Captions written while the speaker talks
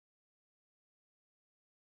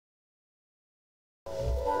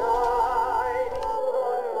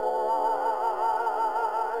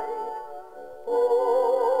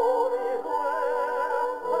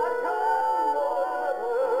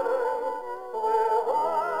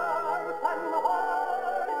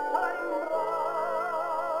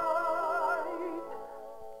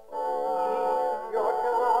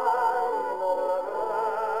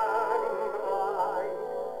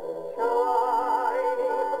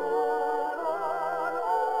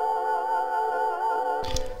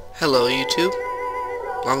Hello YouTube,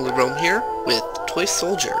 LongLiveRome here with Toy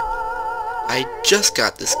Soldier. I just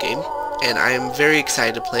got this game and I am very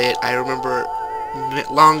excited to play it. I remember a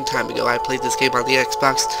long time ago I played this game on the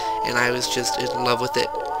Xbox and I was just in love with it.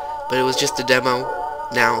 But it was just a demo.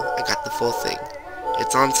 Now I got the full thing.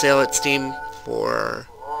 It's on sale at Steam for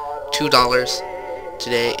 $2.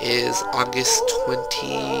 Today is August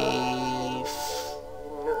 29th.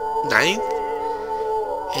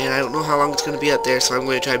 And I don't know how long it's going to be out there, so I'm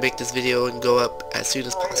going to try to make this video and go up as soon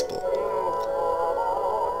as possible.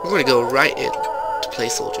 I'm going to go right in to play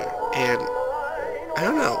Soldier. And, I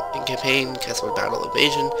don't know, in campaign, castle, battle,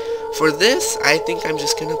 invasion. For this, I think I'm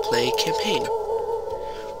just going to play campaign.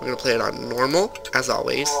 We're going to play it on normal, as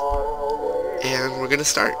always. And we're going to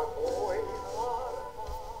start.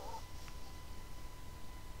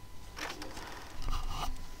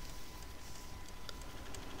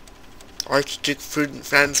 Archduke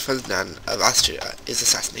Franz Ferdinand of Austria is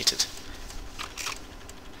assassinated.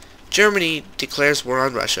 Germany declares war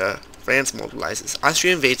on Russia. France mobilizes.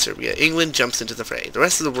 Austria invades Serbia. England jumps into the fray. The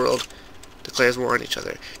rest of the world declares war on each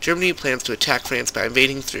other. Germany plans to attack France by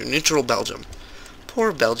invading through neutral Belgium.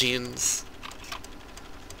 Poor Belgians.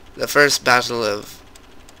 The first battle of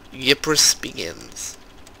Ypres begins.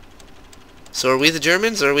 So are we the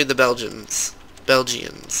Germans or are we the Belgians?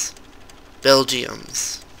 Belgians.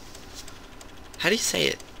 Belgiums. How do you say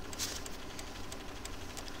it?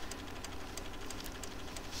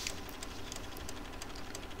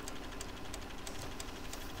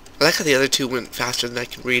 I like how the other two went faster than I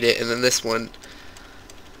can read it, and then this one,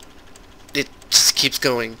 it just keeps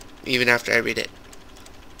going, even after I read it.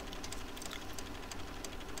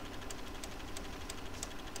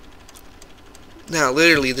 Now,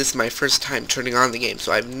 literally, this is my first time turning on the game,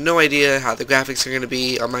 so I have no idea how the graphics are going to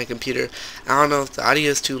be on my computer. I don't know if the audio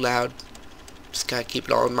is too loud. Just gotta keep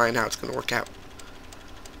it all in mind how it's gonna work out.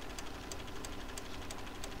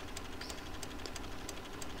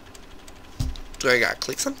 Do I gotta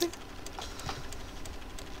click something?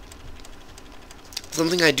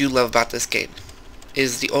 Something I do love about this game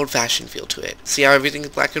is the old-fashioned feel to it. See how everything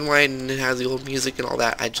is black and white and it has the old music and all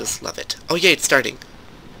that? I just love it. Oh yeah, it's starting.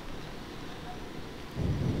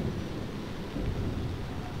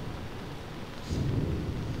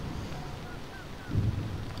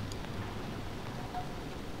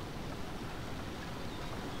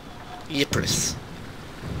 Ypres.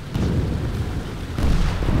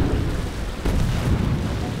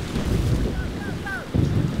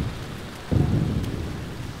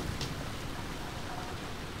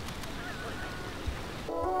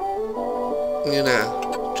 I'm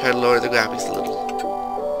gonna try to lower the graphics a little.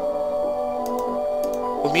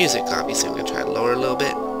 Well, music, obviously, I'm gonna try to lower a little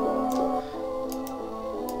bit.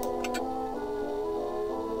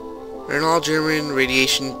 Learn all German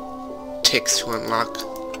radiation ticks to unlock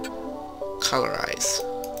colorize.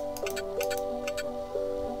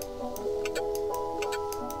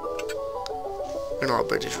 Learn all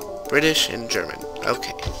British and German.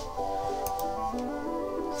 Okay.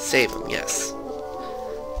 Save them, yes.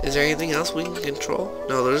 Is there anything else we can control?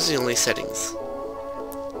 No, those are the only settings.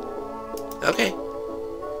 Okay.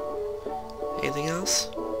 Anything else?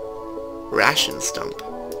 Ration stump.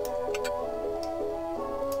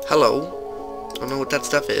 Hello. Don't know what that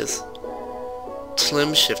stuff is.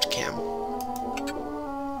 Slim shift cam.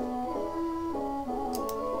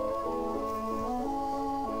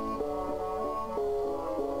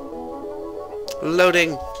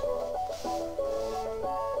 Loading.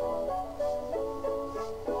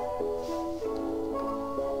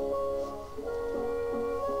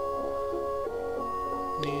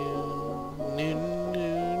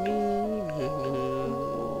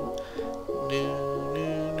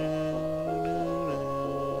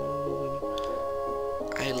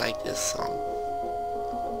 I like this song.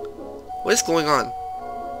 What is going on?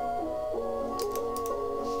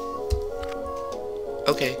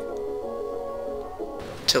 Okay.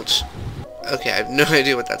 Tilt. Okay, I have no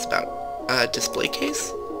idea what that's about. Display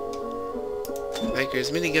case?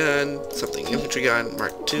 Vickers minigun, something infantry gun,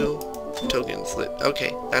 Mark II, tokens lit.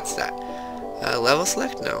 Okay, that's that. Level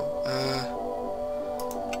select? No.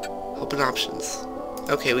 Open options.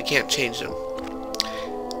 Okay, we can't change them.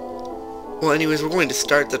 Well, anyways, we're going to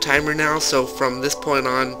start the timer now, so from this point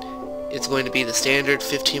on, it's going to be the standard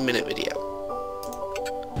 15-minute video.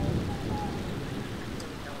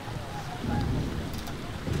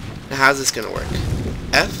 Now, how's this gonna work?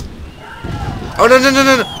 F? Oh, no, no, no,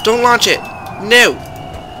 no, no! Don't launch it! No!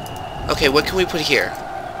 Okay, what can we put here?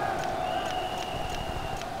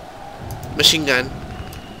 Machine gun.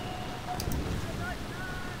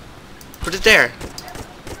 Put it there.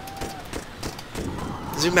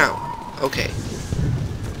 Zoom out. Okay.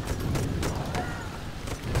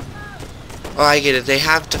 Oh, I get it. They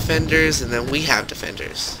have defenders, and then we have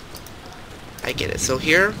defenders. I get it. So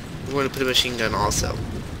here, we want to put a machine gun also.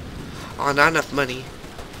 Oh, not enough money.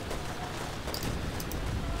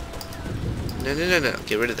 No, no, no, no.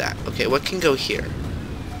 Get rid of that. Okay, what can go here?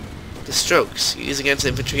 The strokes. Use against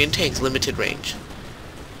infantry and tanks. Limited range.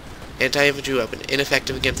 Anti-infantry weapon.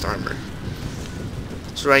 Ineffective against armor.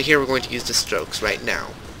 So right here, we're going to use the strokes right now.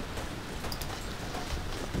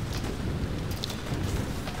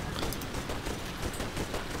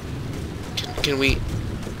 Can we...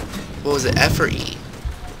 What was it? F or E?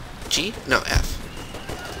 G? No, F.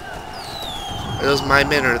 Are those my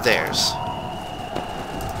men or theirs?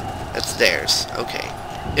 That's theirs. Okay.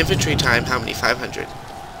 Infantry time, how many? 500.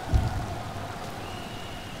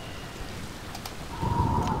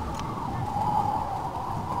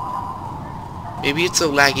 Maybe it's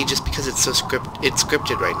so laggy just because it's so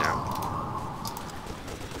scripted right now.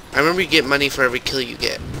 I remember you get money for every kill you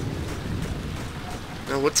get.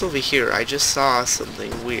 Now what's over here? I just saw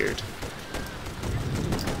something weird.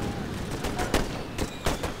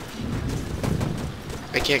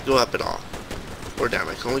 I can't go up at all. Or down.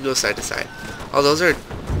 I can only go side to side. Oh, those are...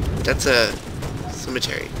 That's a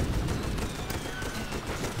cemetery.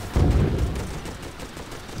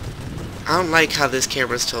 I don't like how this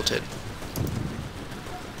camera's tilted.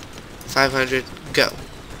 500. Go.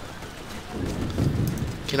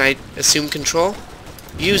 Can I assume control?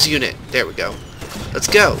 Use unit. There we go. Let's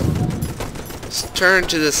go. Let's turn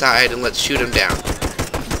to the side and let's shoot him down.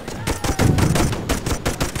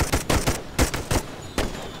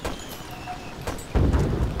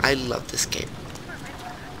 I love this game.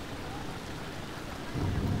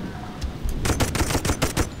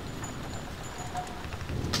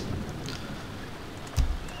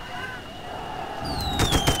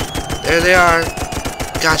 There they are.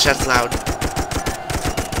 Gosh, that's loud.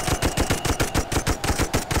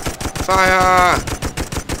 Fire!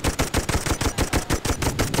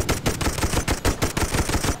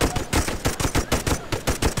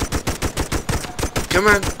 Come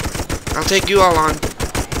on. I'll take you all on.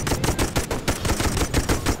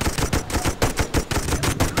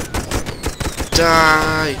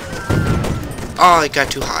 Die! Oh, it got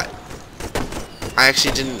too hot. I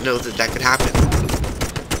actually didn't know that that could happen.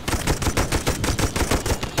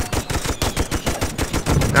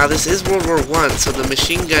 Now this is World War I, so the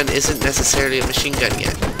machine gun isn't necessarily a machine gun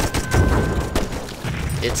yet.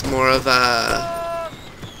 It's more of a...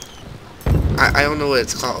 I don't know what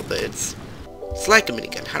it's called, but it's like a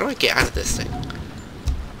minigun. How do I get out of this thing?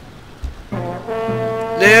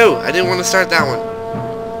 No! I didn't want to start that one.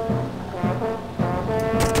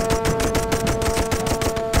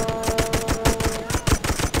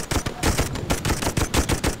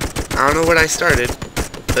 I don't know what I started,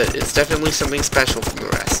 but it's definitely something special from the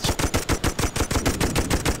rest.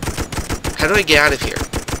 How do I get out of here?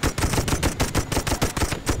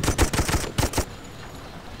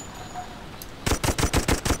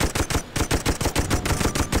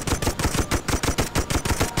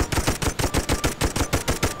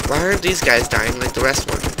 Why aren't these guys dying like the rest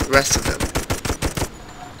of them?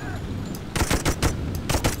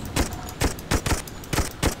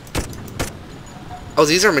 Oh,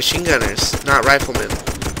 these are machine gunners, not riflemen.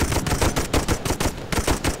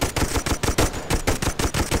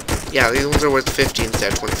 Yeah, these ones are worth 50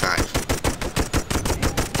 instead of 25.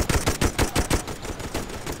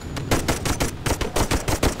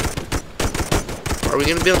 Are we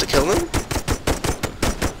gonna be able to kill them?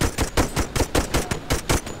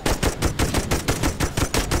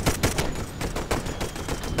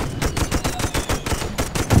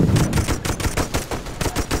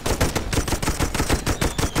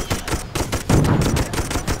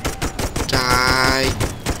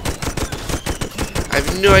 I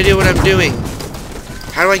have no idea what I'm doing.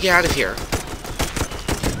 How do I get out of here?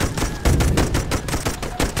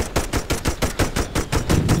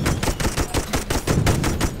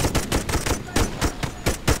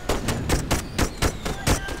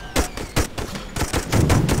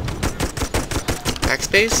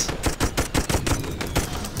 Backspace?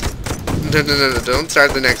 No, no, no, no, don't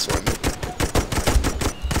start the next one.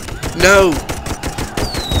 No!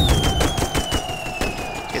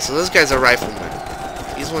 Okay, so those guys are riflemen.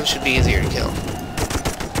 These ones should be easier to kill.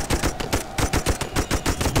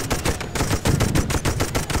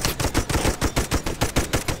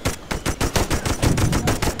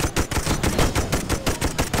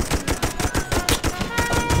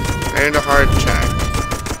 And a hard track.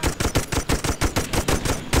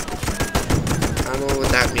 I don't know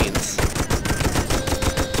what that means.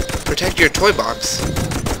 Protect your toy box.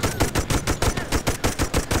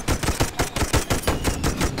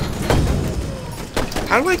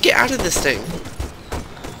 How do I get out of this thing?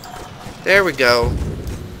 There we go.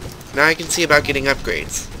 Now I can see about getting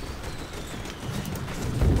upgrades.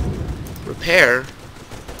 Repair.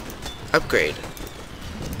 Upgrade.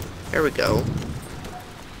 There we go.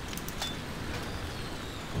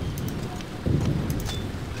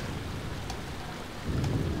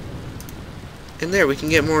 And there, we can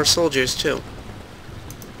get more soldiers too.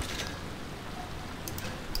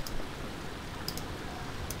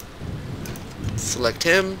 Select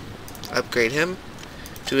him. Upgrade him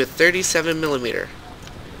to a 37mm.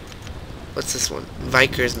 What's this one?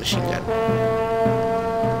 Vickers machine gun.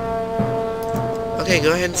 Okay,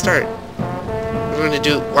 go ahead and start. We're going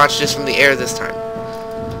to watch this from the air this time.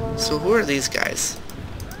 So who are these guys?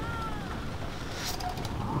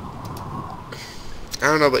 I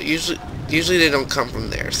don't know, but usually they don't come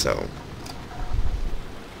from there, so. What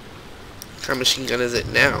kind of machine gun is it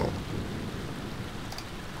now?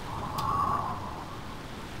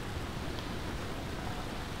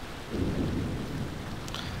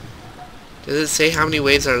 Does it say how many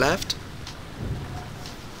waves are left?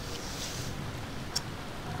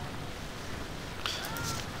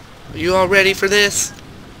 Are you all ready for this?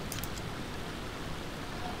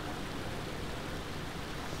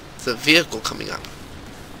 It's a vehicle coming up.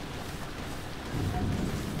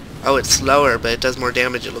 Oh, it's slower, but it does more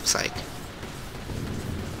damage, it looks like.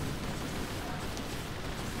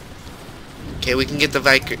 Okay, we can get the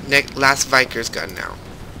last Vickers gun now.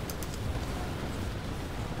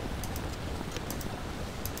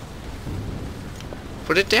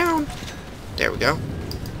 Put it down. There we go.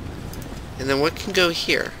 And then what can go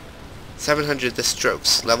here? 700 the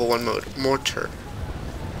strokes. Level 1 mortar.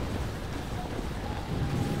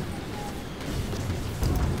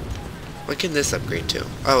 What can this upgrade to?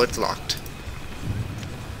 Oh, it's locked.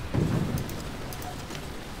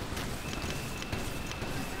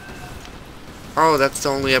 Oh, that's the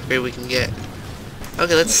only upgrade we can get.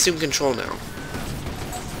 Okay, let's assume control now.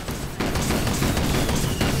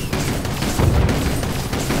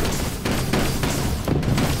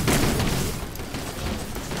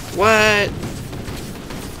 What?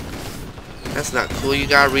 That's not cool. You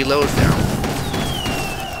gotta reload now.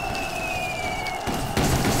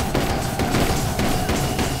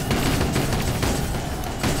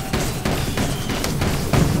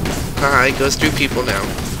 Haha, it goes through people now.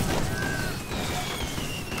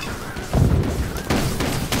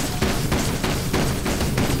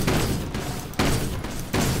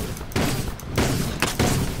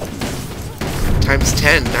 Times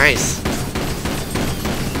 10, nice.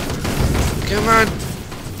 Come on.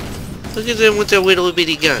 Look at them with their little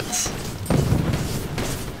bitty guns.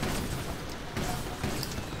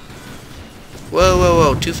 Whoa, whoa,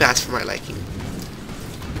 whoa. Too fast for my liking.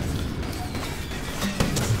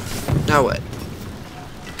 Now what?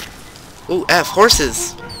 Ooh, F.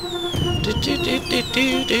 Horses. I'm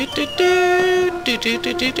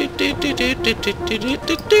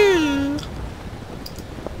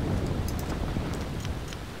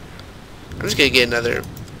just gonna get another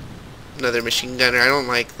machine gunner. I don't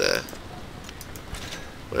like the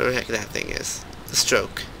whatever the heck that thing is. The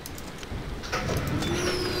stroke.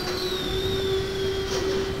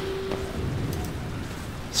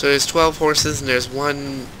 So there's 12 horses and there's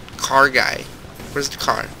one car guy. Where's the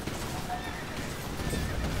car?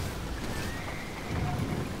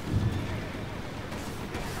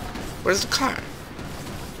 Where's the car?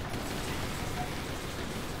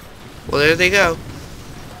 Well, there they go.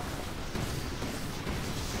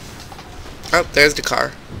 Oh, there's the car.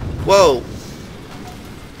 Whoa!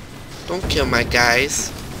 Don't kill my guys.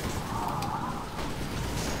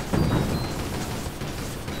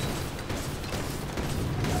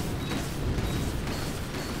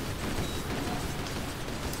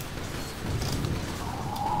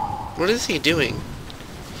 What is he doing?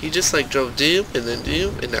 He just like drove doom and then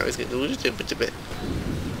doom and now he's gonna do it a bit.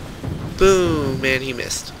 Boom! Man, he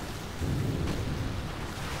missed.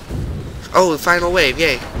 Oh, the final wave!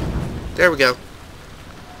 Yay! There we go.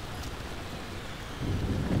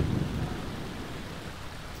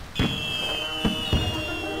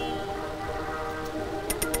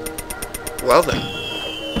 Well then.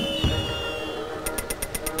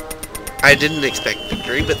 I didn't expect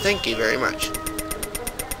victory, but thank you very much.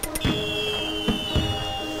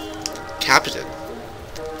 Captain.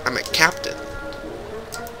 I'm a captain.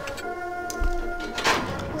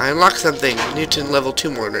 I unlocked something. Newton level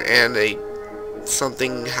 2 mortar and a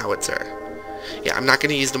something howitzer. Yeah, I'm not going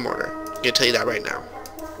to use the mortar. I'm going to tell you that right now.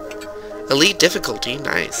 Elite difficulty.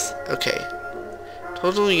 Nice. Okay.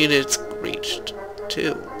 Total units reached.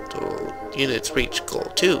 2. Total units reached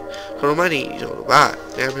goal. 2. Total money. Total bot.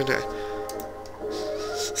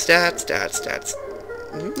 Stats.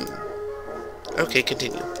 Okay,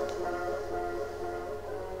 continue.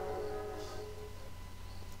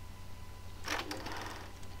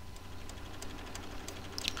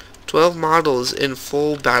 "12 models in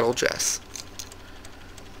full battle dress."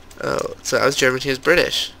 Oh, so that was German, he was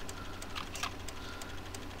British.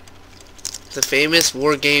 "The famous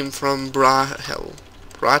war game from Brothel.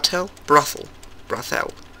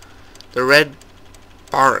 The Red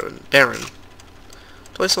Baron.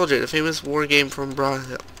 Toy Soldier, the famous war game from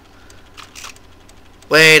Brothel."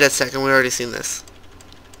 Wait a second, we already seen this.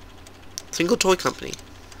 "Single Toy Company.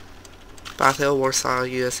 Brothel, Warsaw,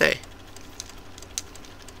 USA."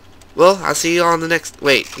 Well, I'll see you all on the next...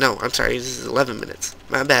 Wait, no, I'm sorry, this is 11 minutes.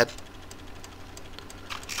 My bad.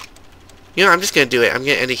 You know, I'm just going to do it. I'm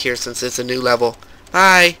going to end it here since it's a new level.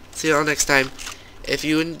 Bye! See you all next time. If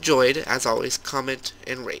you enjoyed, as always, comment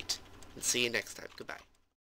and rate. And see you next time. Goodbye.